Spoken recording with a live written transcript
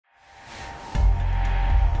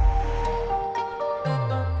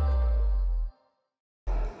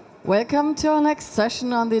Welcome to our next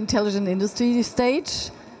session on the Intelligent Industry stage.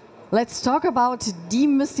 Let's talk about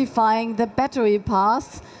demystifying the battery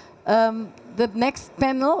pass. The next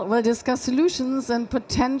panel will discuss solutions and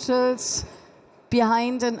potentials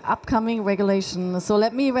behind an upcoming regulation. So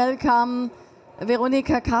let me welcome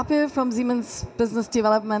Veronika Karpel from Siemens Business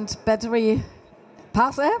Development Battery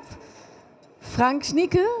Pass App, Frank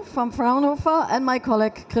Schnieke from Fraunhofer, and my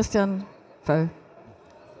colleague Christian Völl.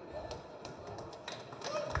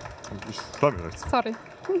 Sorry.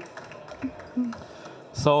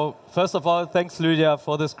 So, first of all, thanks, Lydia,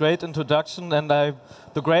 for this great introduction, and I have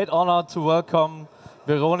the great honor to welcome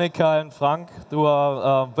Veronika and Frank, who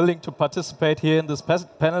are willing to participate here in this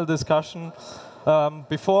panel discussion.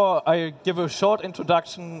 Before I give a short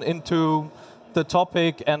introduction into the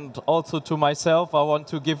topic and also to myself, I want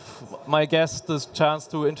to give my guests this chance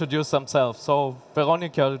to introduce themselves. So,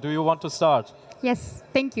 Veronika, do you want to start? Yes,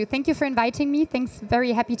 thank you. Thank you for inviting me. Thanks,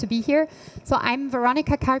 very happy to be here. So I'm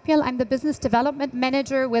Veronika Karpel. I'm the Business Development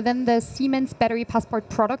Manager within the Siemens Battery Passport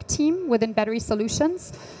product team within Battery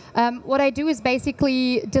Solutions. What I do is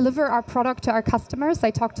basically deliver our product to our customers. I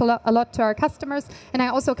talk a lot to our customers, and I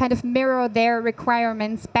also kind of mirror their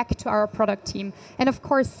requirements back to our product team. And of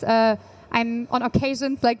course, I'm on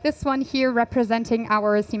occasions like this one here representing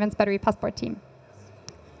our Siemens Battery Passport team.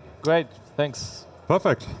 Great, thanks.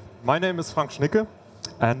 Perfect. My name is Frank Schnieke,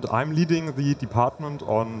 and I'm leading the department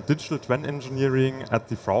on digital twin engineering at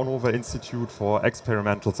the Fraunhofer Institute for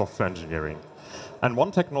Experimental Software Engineering. And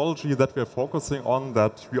one technology that we are focusing on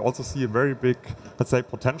that we also see a very big, let's say,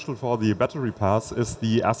 potential for the battery pass is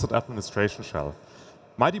the asset administration shell.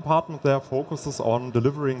 My department there focuses on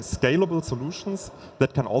delivering scalable solutions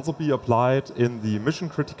that can also be applied in the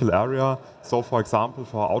mission-critical area, so for example,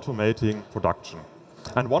 for automating production.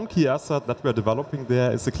 And one key asset that we're developing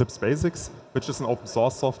there is Eclipse Basics, which is an open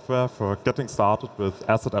source software for getting started with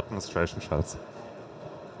asset administration shells.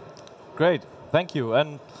 Great, thank you.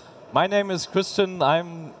 And my name is Christian. I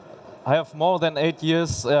have more than 8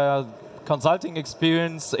 years consulting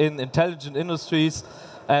experience in intelligent industries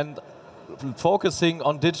and focusing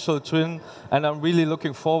on digital twin. And I'm really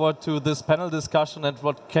looking forward to this panel discussion and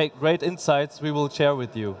what great insights we will share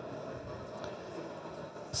with you.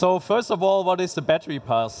 So first of all, what is the battery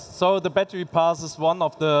pass? So the battery pass is one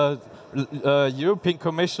of the European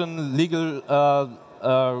Commission legal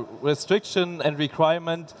restriction and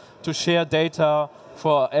requirement to share data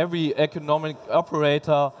for every economic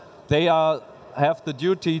operator. They have the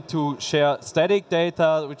duty to share static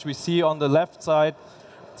data, which we see on the left side.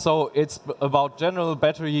 So it's about general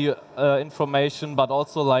battery information, but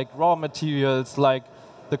also like raw materials, like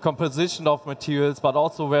the composition of materials, but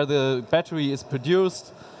also where the battery is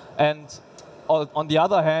produced. And on the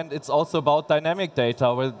other hand, it's also about dynamic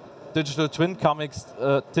data, where digital twin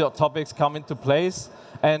topics come into place.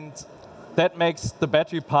 And that makes the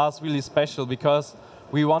battery pass really special, because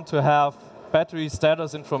we want to have battery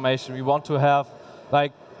status information. We want to have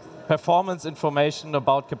like performance information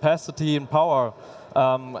about capacity and power,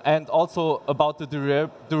 and also about the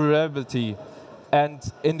durability. And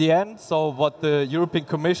in the end, so what the European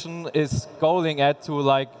Commission is going at to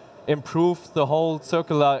like improve the whole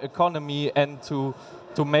circular economy and to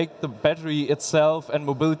make the battery itself and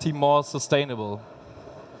mobility more sustainable.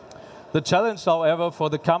 The challenge, however, for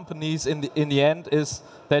the companies in the end is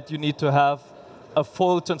that you need to have a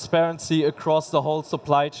full transparency across the whole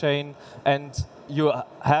supply chain, and you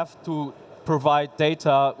have to provide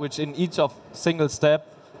data which in each of single step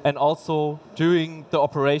and also during the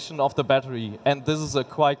operation of the battery. And this is a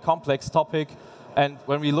quite complex topic. And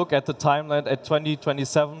when we look at the timeline at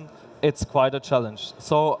 2027, it's quite a challenge.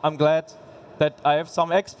 So I'm glad that I have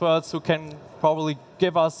some experts who can probably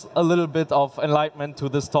give us a little bit of enlightenment to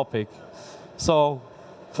this topic. So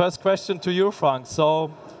first question to you, Frank.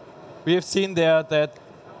 So we have seen there that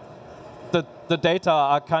the data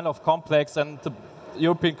are kind of complex, and the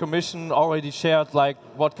European Commission already shared like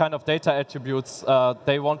what kind of data attributes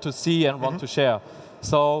they want to see and want to share.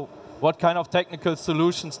 So what kind of technical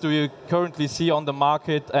solutions do you currently see on the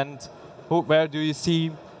market, and where do you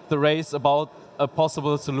see the race about a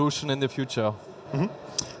possible solution in the future?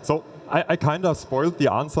 So I kind of spoiled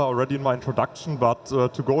the answer already in my introduction, but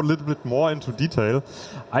to go a little bit more into detail,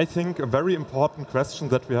 I think a very important question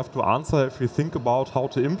that we have to answer if we think about how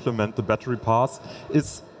to implement the battery pass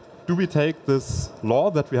is, do we take this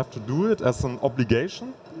law that we have to do it as an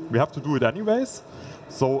obligation? We have to do it anyways.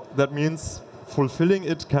 So that means fulfilling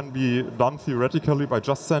it can be done theoretically by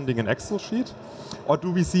just sending an Excel sheet, or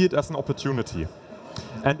do we see it as an opportunity?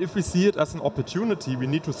 And if we see it as an opportunity, we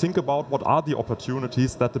need to think about what are the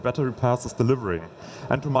opportunities that the battery pass is delivering.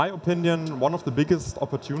 And to my opinion, one of the biggest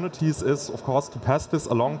opportunities is, of course, to pass this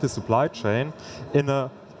along the supply chain in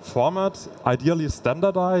a format, ideally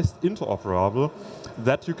standardized, interoperable,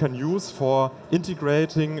 that you can use for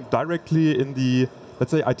integrating directly in the,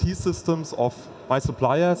 let's say, IT systems of my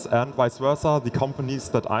suppliers and vice versa, the companies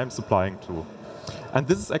that I'm supplying to. And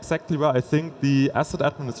this is exactly where I think the asset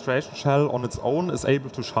administration shell on its own is able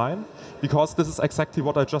to shine, because this is exactly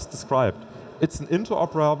what I just described. It's an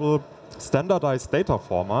interoperable, standardized data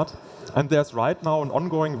format, and there's right now an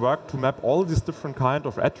ongoing work to map all these different kind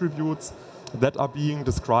of attributes that are being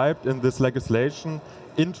described in this legislation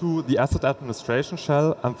into the asset administration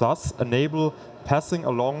shell, and thus enable passing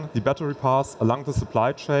along the battery pass along the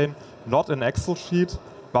supply chain, not an Excel sheet,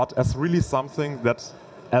 but as really something that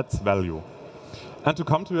adds value. And to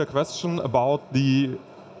come to your question about the,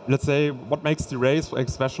 let's say, what makes the race,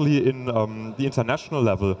 especially in the international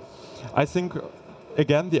level, I think,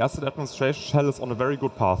 again, the asset administration shell is on a very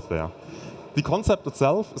good path there. The concept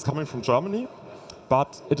itself is coming from Germany,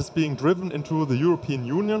 but it is being driven into the European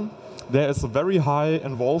Union. There is a very high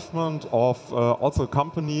involvement of also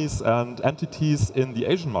companies and entities in the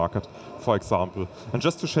Asian market, for example. And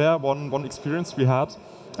just to share one experience we had,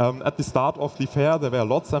 at the start of the fair, there were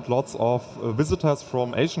lots and lots of visitors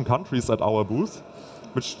from Asian countries at our booth,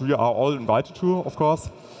 which we are all invited to, of course.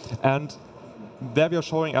 And there we are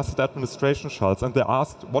showing asset administration shells. And they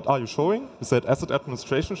asked, what are you showing? We said, asset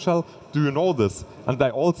administration shell. Do you know this? And they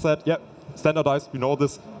all said, yeah, standardized, we know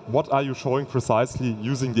this. What are you showing precisely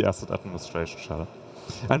using the asset administration shell?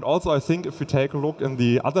 And also, I think if we take a look in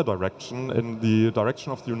the other direction, in the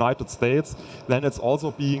direction of the United States, then it's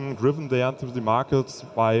also being driven there into the markets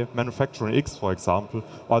by Manufacturing X, for example,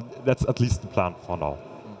 or that's at least the plan for now.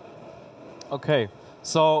 Okay,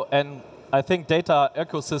 so, and I think data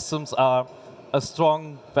ecosystems are a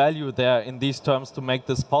strong value there in these terms to make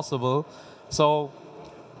this possible. So,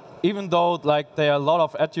 even though like there are a lot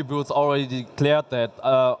of attributes already declared that,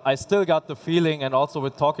 I still got the feeling, and also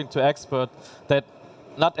with talking to experts, that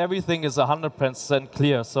not everything is 100%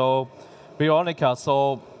 clear. So, Veronica,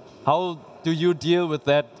 so how do you deal with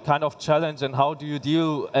that kind of challenge, and how do you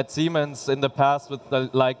deal at Siemens in the past with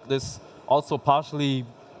like this also partially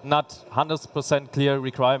not 100% clear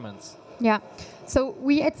requirements? Yeah. So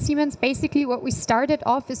we at Siemens, basically what we started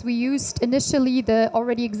off is we used initially the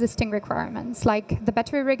already existing requirements, like the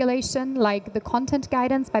battery regulation, like the content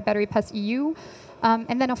guidance by Battery Pass EU.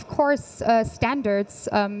 And then, of course, standards,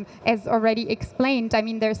 as already explained. I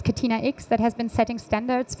mean, there's Catena X that has been setting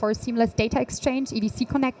standards for seamless data exchange, EDC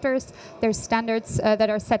connectors. There's standards that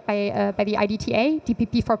are set by the IDTA,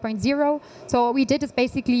 DPP 4.0. So what we did is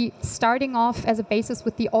basically starting off as a basis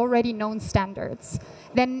with the already known standards.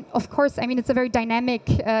 Then, of course, I mean, it's a very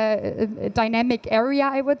dynamic area,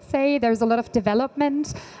 I would say. There's a lot of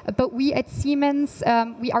development. But we at Siemens,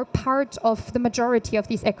 we are part of the majority of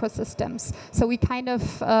these ecosystems. So we kind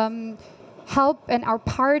of help and are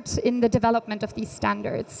part in the development of these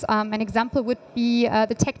standards. An example would be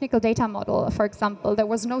the technical data model, for example. There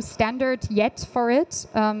was no standard yet for it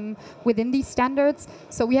within these standards.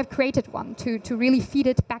 So we have created one to really feed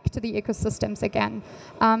it back to the ecosystems again.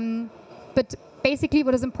 But basically,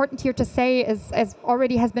 what is important here to say is, as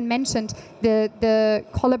already has been mentioned, the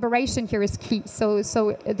collaboration here is key. So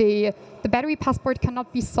the battery passport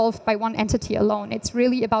cannot be solved by one entity alone. It's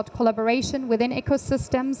really about collaboration within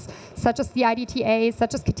ecosystems, such as the IDTA,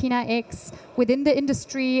 such as Catena X, within the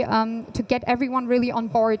industry, to get everyone really on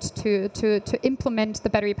board to implement the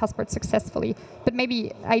battery passport successfully. But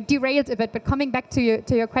maybe I derailed a bit, but coming back to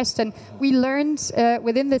your question, we learned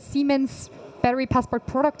within the Siemens Battery Passport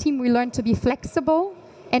product team, we learned to be flexible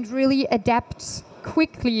and really adapt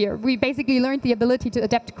quickly. We basically learned the ability to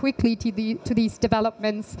adapt quickly to these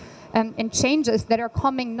developments and changes that are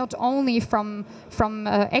coming not only from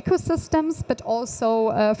ecosystems, but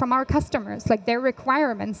also from our customers, like their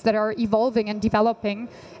requirements that are evolving and developing.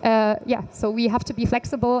 Yeah, so we have to be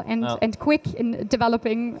flexible and quick in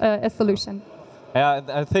developing a solution. Yeah,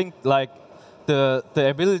 I think like the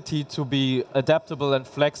ability to be adaptable and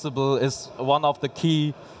flexible is one of the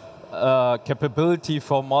key capability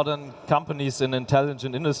for modern companies in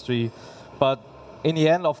intelligent industry. But in the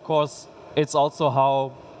end, of course, it's also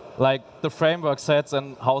how like the framework sets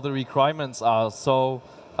and how the requirements are. So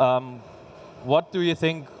what do you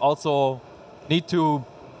think also need to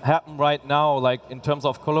happen right now, like in terms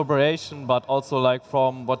of collaboration, but also like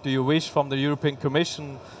from what do you wish from the European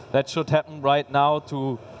Commission that should happen right now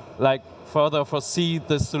to like further foresee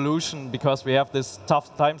the solution, because we have this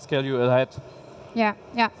tough time schedule ahead? Yeah,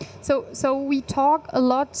 yeah. So we talk a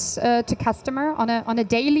lot to customer on a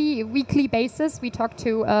daily, weekly basis. We talk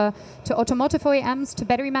to automotive OEMs, to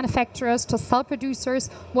battery manufacturers, to cell producers.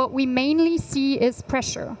 What we mainly see is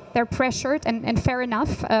pressure. They're pressured, and fair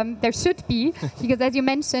enough. There should be, because as you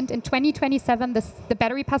mentioned, in 2027, the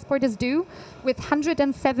battery passport is due with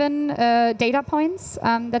 107 data points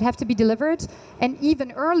that have to be delivered, and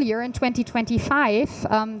even earlier in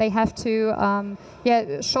 2025, they have to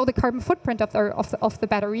show the carbon footprint of the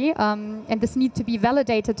battery, and this needs to be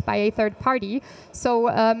validated by a third party. So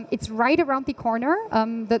it's right around the corner.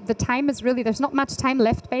 The time is really, there's not much time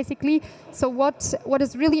left, basically. So what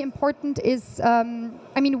is really important is,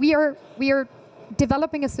 I mean, we are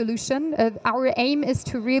developing a solution. Our aim is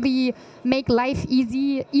to really make life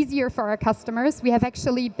easier for our customers. We have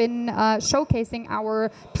actually been showcasing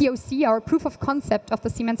our POC, our proof of concept of the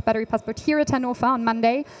Siemens Battery Passport here at Hannover on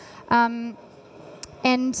Monday.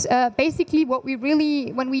 And basically what we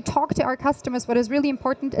really, when we talk to our customers, what is really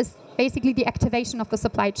important is basically the activation of the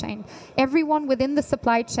supply chain. Everyone within the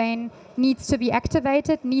supply chain needs to be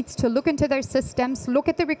activated, needs to look into their systems, look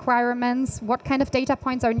at the requirements, what kind of data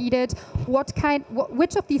points are needed,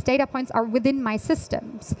 which of these data points are within my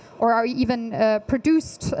systems, or are even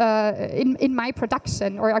produced in my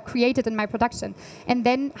production, or are created in my production. And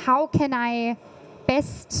then how can I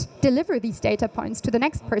best deliver these data points to the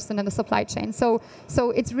next person in the supply chain. So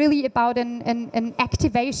it's really about an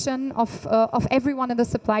activation of everyone in the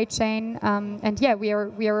supply chain. And yeah,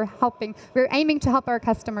 we're aiming to help our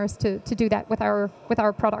customers to do that with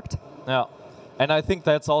our product. Yeah. And I think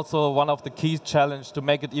that's also one of the key challenges to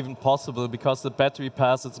make it even possible, because the battery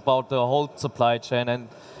pass is about the whole supply chain, and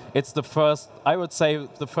it's the first, I would say,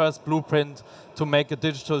 the first blueprint to make a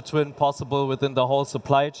digital twin possible within the whole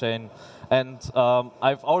supply chain. And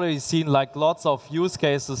I've already seen like lots of use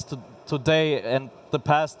cases today and the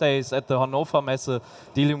past days at the Hannover Messe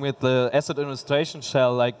dealing with the asset administration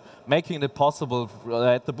shell, like making it possible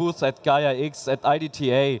at the booths at Gaia X, at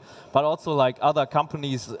IDTA, but also like other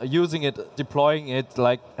companies using it, deploying it,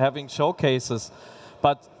 like having showcases.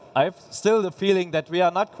 But I've still the feeling that we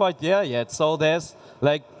are not quite there yet. So there's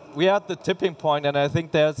like, we are at the tipping point, and I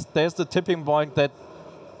think there's the tipping point that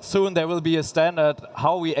soon there will be a standard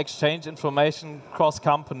how we exchange information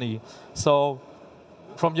cross-company. So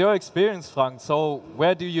from your experience, Frank, so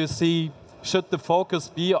where do you see should the focus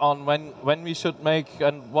be on when we should make,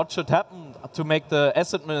 and what should happen to make the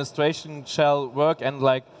asset administration shell work and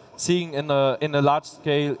like seeing in a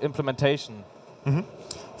large-scale implementation? Mm-hmm.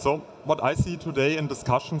 So what I see today in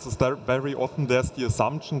discussions is that very often there's the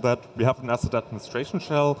assumption that we have an asset administration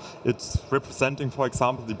shell, it's representing, for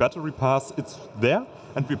example, the battery pass, it's there,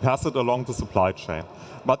 and we pass it along the supply chain.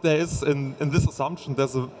 But there is, in this assumption,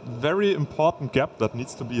 there's a very important gap that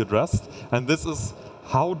needs to be addressed, and this is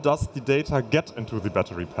how does the data get into the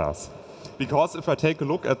battery pass? Because if I take a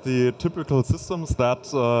look at the typical systems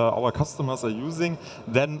that our customers are using,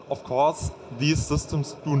 then of course these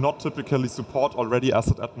systems do not typically support already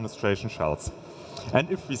asset administration shells. And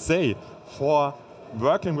if we say for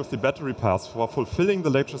working with the battery pass, for fulfilling the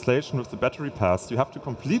legislation with the battery pass, you have to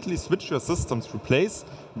completely switch your systems, replace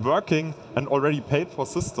working and already paid for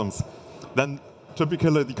systems, then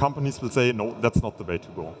typically the companies will say, no, that's not the way to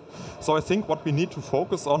go. So I think what we need to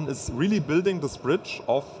focus on is really building this bridge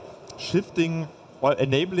of shifting or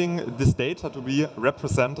enabling this data to be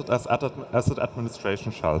represented as asset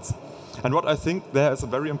administration shells. And what I think there is a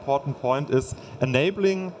very important point is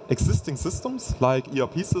enabling existing systems like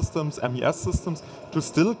ERP systems, MES systems to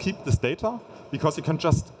still keep this data, because you can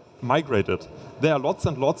just migrate it. There are lots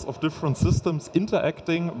and lots of different systems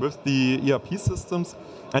interacting with the ERP systems,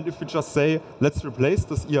 and if we just say, let's replace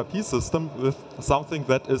this ERP system with something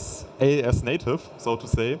that is AES native, so to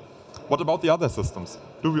say, what about the other systems?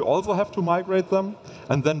 Do we also have to migrate them?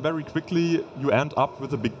 And then very quickly you end up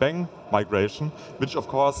with a Big Bang migration, which of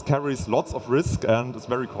course carries lots of risk and is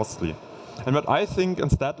very costly. And what I think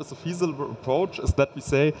instead is a feasible approach is that we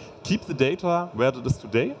say, keep the data where it is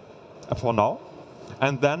today, for now,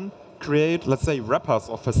 and then create, let's say, wrappers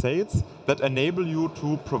or facades that enable you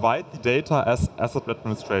to provide the data as asset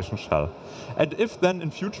administration shell. And if then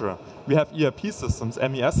in future we have ERP systems,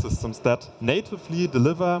 MES systems that natively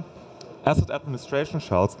deliver asset administration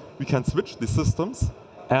shells, we can switch the systems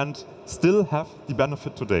and still have the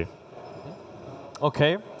benefit today.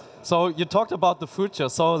 Okay, so you talked about the future.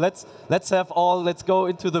 So let's go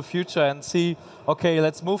into the future and see. Okay,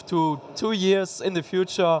 let's move to 2 years in the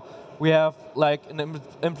future. We have like an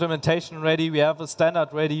implementation ready. We have a standard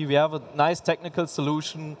ready. We have a nice technical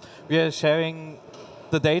solution. We are sharing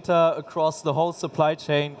the data across the whole supply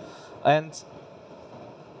chain. And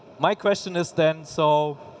my question is then,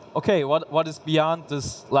 so okay, what is beyond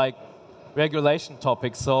this like regulation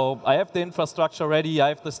topic? So I have the infrastructure ready, I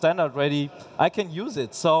have the standard ready, I can use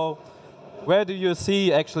it. So where do you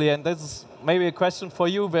see actually, and this is maybe a question for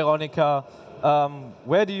you, Veronica,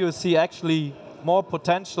 where do you see actually more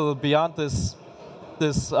potential beyond this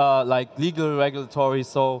like legal regulatory?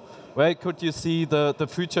 So where could you see the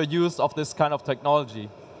future use of this kind of technology?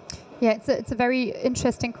 Yeah, it's a very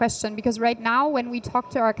interesting question, because right now when we talk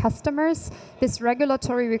to our customers, this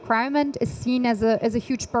regulatory requirement is seen as a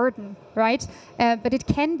huge burden, right? But it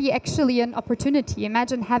can be actually an opportunity.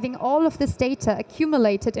 Imagine having all of this data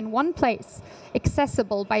accumulated in one place,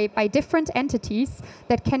 accessible by different entities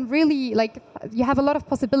that can really, like, you have a lot of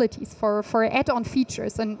possibilities for add-on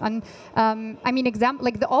features. And I mean,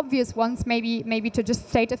 like the obvious ones, maybe to just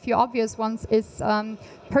state a few obvious ones, is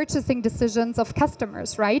purchasing decisions of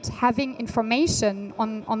customers, right? Having information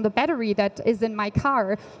on the battery that is in my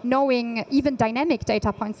car, knowing even dynamic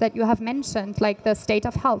data points that you have mentioned, like the state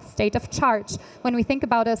of health, state of charge. When we think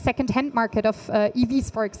about a second-hand market of EVs,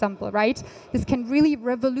 for example, right? This can really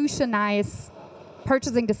revolutionize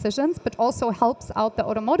purchasing decisions, but also helps out the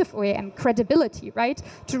automotive OEM credibility, right?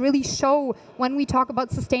 To really show, when we talk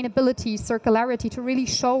about sustainability, circularity, to really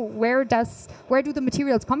show where do the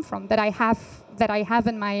materials come from that I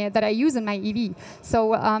use in my EV.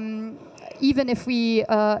 So even if we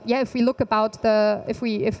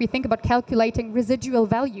think about calculating residual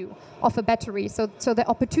value of a battery, so the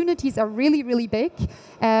opportunities are really, really big,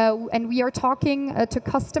 and we are talking to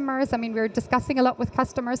customers. I mean, we're discussing a lot with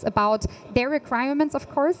customers about their requirements, of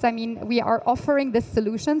course. I mean, we are offering this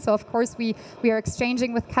solution, so of course we are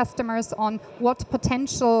exchanging with customers on what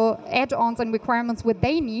potential add-ons and requirements would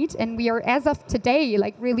they need, and we are, as of today,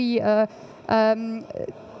 like really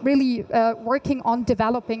working on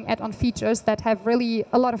developing add-on features that have really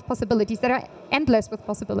a lot of possibilities, that are endless with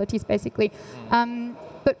possibilities, basically.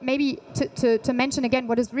 But maybe to mention again,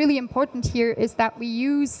 what is really important here is that we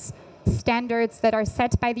use standards that are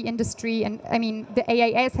set by the industry. And I mean, the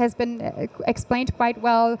AIS has been explained quite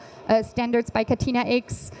well, standards by Katina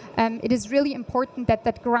X. It is really important that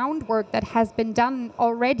that groundwork that has been done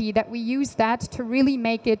already, that we use that to really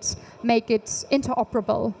make it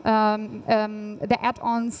interoperable, the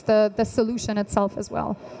add-ons, the solution itself as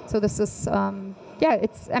well. So this is, I'm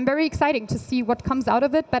very exciting to see what comes out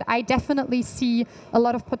of it, but I definitely see a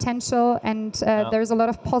lot of potential, and there's a lot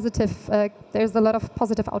of positive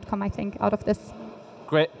outcome, I think, out of this.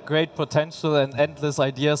 Great potential and endless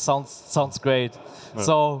ideas sounds great. Yeah.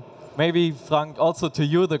 So maybe, Frank, also to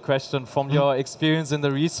you the question from your experience in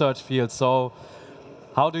the research field. So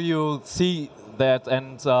how do you see that,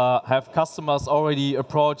 and have customers already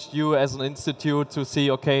approached you as an institute to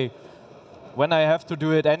see, okay, when I have to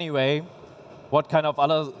do it anyway, what kind of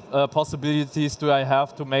other possibilities do I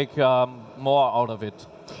have to make more out of it?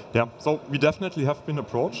 Yeah, so we definitely have been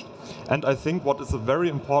approached. And I think what is a very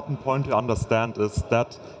important point to understand is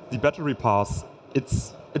that the battery pass,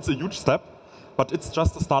 it's a huge step, but it's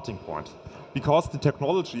just a starting point. Because the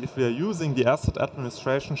technology, if we are using the asset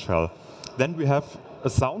administration shell, then we have a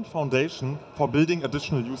sound foundation for building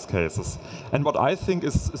additional use cases. And what I think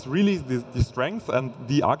is really the strength and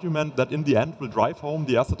the argument that in the end will drive home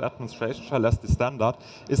the asset administration shell as the standard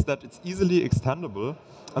is that it's easily extendable,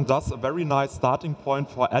 and thus a very nice starting point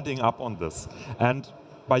for adding up on this. And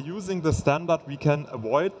by using the standard, we can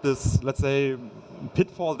avoid this, let's say,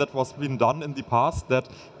 pitfall that was been done in the past, that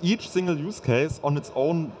each single use case on its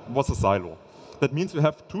own was a silo. That means you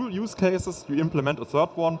have two use cases, you implement a third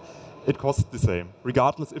one, it costs the same,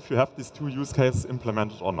 regardless if you have these two use cases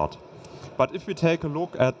implemented or not. But if we take a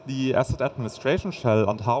look at the asset administration shell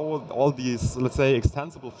and how all these, let's say,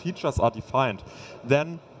 extensible features are defined,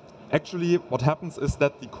 then actually what happens is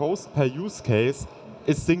that the cost per use case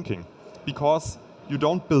is sinking, because you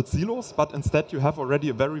don't build silos, but instead you have already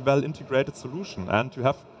a very well integrated solution. And you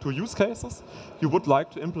have two use cases, you would like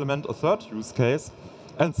to implement a third use case,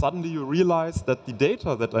 and suddenly you realize that the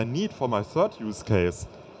data that I need for my third use case,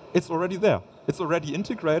 it's already there. It's already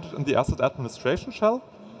integrated in the asset administration shell,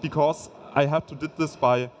 because I had to did this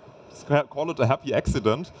by, call it a happy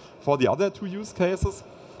accident, for the other two use cases.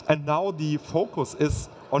 And now the focus is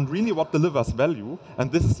on really what delivers value,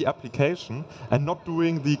 and this is the application, and not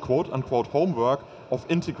doing the quote-unquote homework of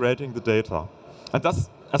integrating the data. And that's,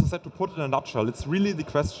 as I said, to put it in a nutshell, it's really the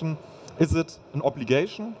question, is it an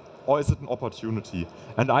obligation or is it an opportunity?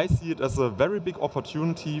 And I see it as a very big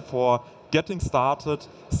opportunity for getting started,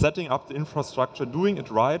 setting up the infrastructure, doing it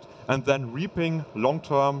right, and then reaping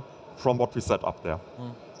long-term from what we set up there.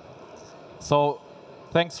 So,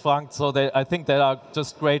 thanks, Frank. So I think that are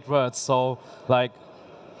just great words. So, like,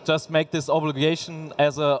 just make this obligation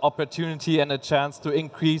as an opportunity and a chance to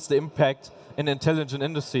increase the impact in intelligent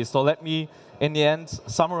industry. So let me, in the end,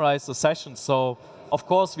 summarize the session. So, of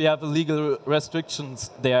course, we have legal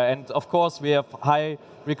restrictions there, and of course, we have high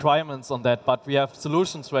requirements on that, but we have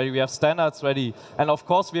solutions ready, we have standards ready, and of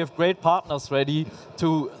course, we have great partners ready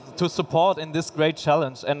to support in this great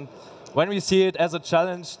challenge. And when we see it as a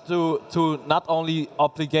challenge to not only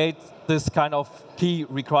obligate this kind of key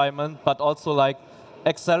requirement, but also like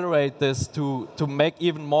accelerate this to make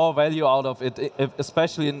even more value out of it,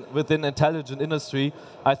 especially within intelligent industry,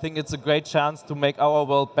 I think it's a great chance to make our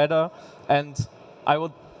world better. And I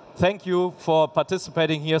would thank you for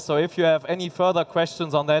participating here. So if you have any further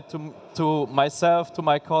questions on that, to myself, to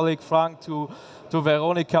my colleague Frank, to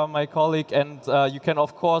Veronica, my colleague, and you can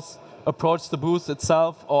of course approach the booth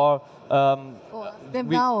itself or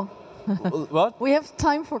now. What? We have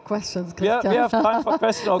time for questions, Christian. Yeah, we have time for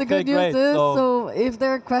questions. Okay, the good news great. is, so if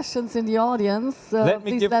there are questions in the audience,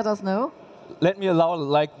 please let us know. Let me allow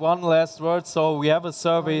like one last word. So we have a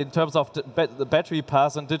survey in terms of the battery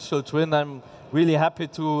pass and digital twin. I'm really happy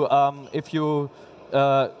to, if you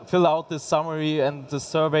fill out this summary and the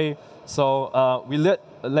survey. So we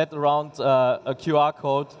let around a QR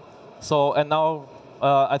code. So, and now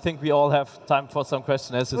I think we all have time for some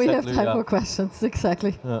questions. We have time for questions,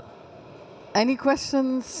 exactly. Yeah. Any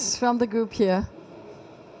questions from the group here?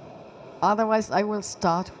 Otherwise, I will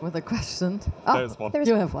start with a question. There's one.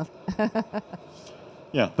 You have one.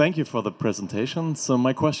 Yeah, thank you for the presentation. So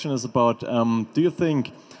my question is about, do you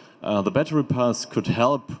think the battery pass could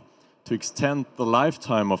help to extend the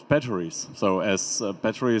lifetime of batteries? So as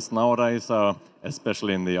batteries nowadays are,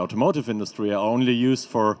 especially in the automotive industry, are only used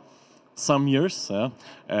for some years,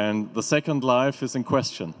 and the second life is in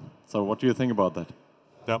question. So what do you think about that?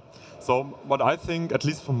 Yeah. So what I think, at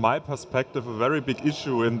least from my perspective, a very big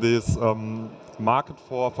issue in this market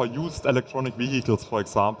for used electronic vehicles, for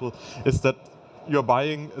example, is that you're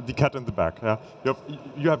buying the cat in the bag. Yeah?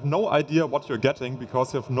 You have no idea what you're getting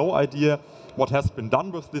because you have no idea what has been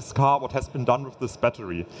done with this car, what has been done with this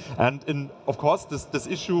battery. And of course, this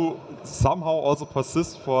issue somehow also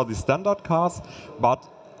persists for the standard cars, but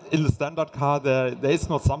in the standard car, there is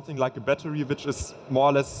not something like a battery which is more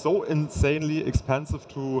or less so insanely expensive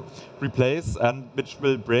to replace and which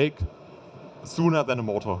will break sooner than a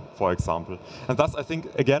motor, for example. And thus, I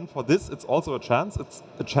think, again, for this, it's also a chance. It's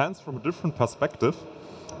a chance from a different perspective,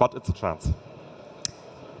 but it's a chance.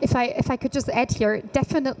 If I could just add here,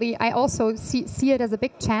 definitely I also see it as a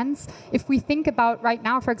big chance. If we think about right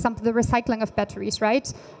now, for example, the recycling of batteries,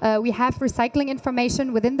 right? We have recycling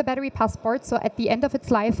information within the battery passport. So at the end of its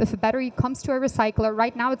life, if a battery comes to a recycler,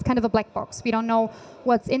 right now it's kind of a black box. We don't know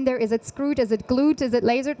what's in there. Is it screwed? Is it glued? Is it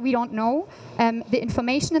lasered? We don't know. The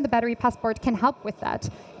information in the battery passport can help with that.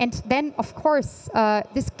 And then, of course,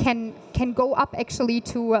 this can go up actually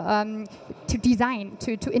to design,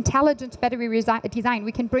 to intelligent battery design.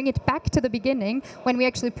 We can bring it back to the beginning when we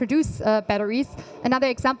actually produce batteries. Another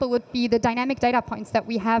example would be the dynamic data points that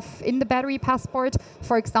we have in the battery passport.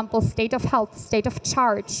 For example, state of health, state of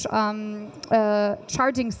charge,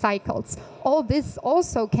 charging cycles. All this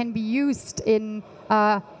also can be used in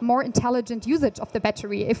more intelligent usage of the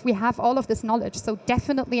battery if we have all of this knowledge. So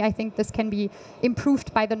definitely I think this can be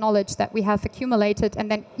improved by the knowledge that we have accumulated and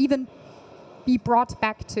then even be brought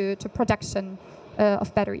back to production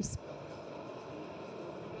of batteries.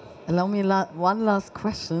 Allow me one last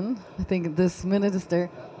question. I think this minute is there.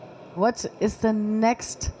 What is the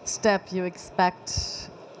next step you expect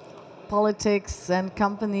politics and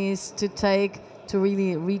companies to take to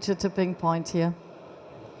really reach a tipping point here?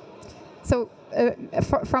 So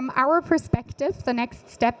from our perspective, the next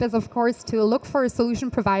step is, of course, to look for a solution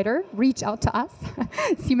provider, reach out to us,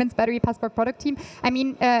 Siemens Battery Passport product team. I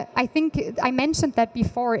mean, I think I mentioned that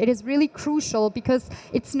before. It is really crucial because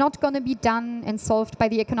it's not going to be done and solved by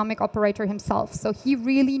the economic operator himself. So he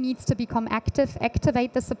really needs to become active,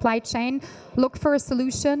 activate the supply chain, look for a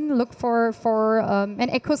solution, look for an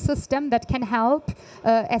ecosystem that can help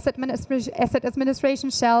asset administration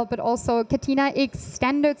shell, but also Catena X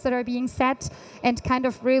standards that are being set, and kind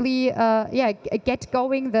of really get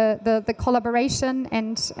going the collaboration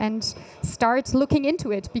and start looking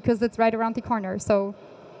into it because it's right around the corner. So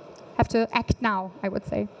have to act now, I would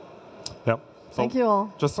say. Yeah. So thank you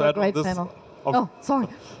all just for a great panel. Oh, sorry.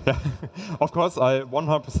 Yeah. Of course, I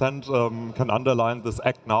 100% can underline this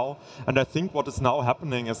act now. And I think what is now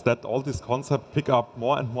happening is that all these concepts pick up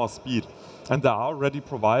more and more speed. And there are already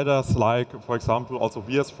providers like, for example, also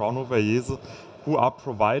we as Fraunhofer Messe, who are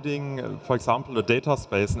providing, for example, a data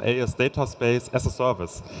space, an AS data space as a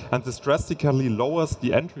service. And this drastically lowers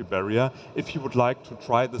the entry barrier if you would like to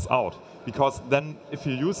try this out. Because then if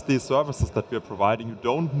you use these services that we are providing, you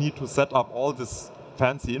don't need to set up all this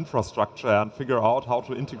fancy infrastructure and figure out how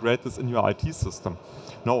to integrate this in your IT system.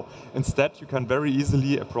 No, instead you can very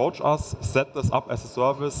easily approach us, set this up as a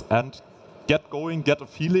service and get going, get a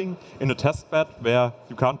feeling in a test bed where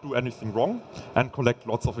you can't do anything wrong and collect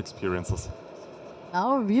lots of experiences.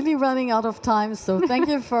 Now really running out of time, so thank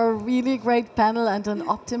you for a really great panel and an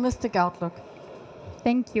optimistic outlook.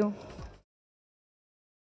 Thank you.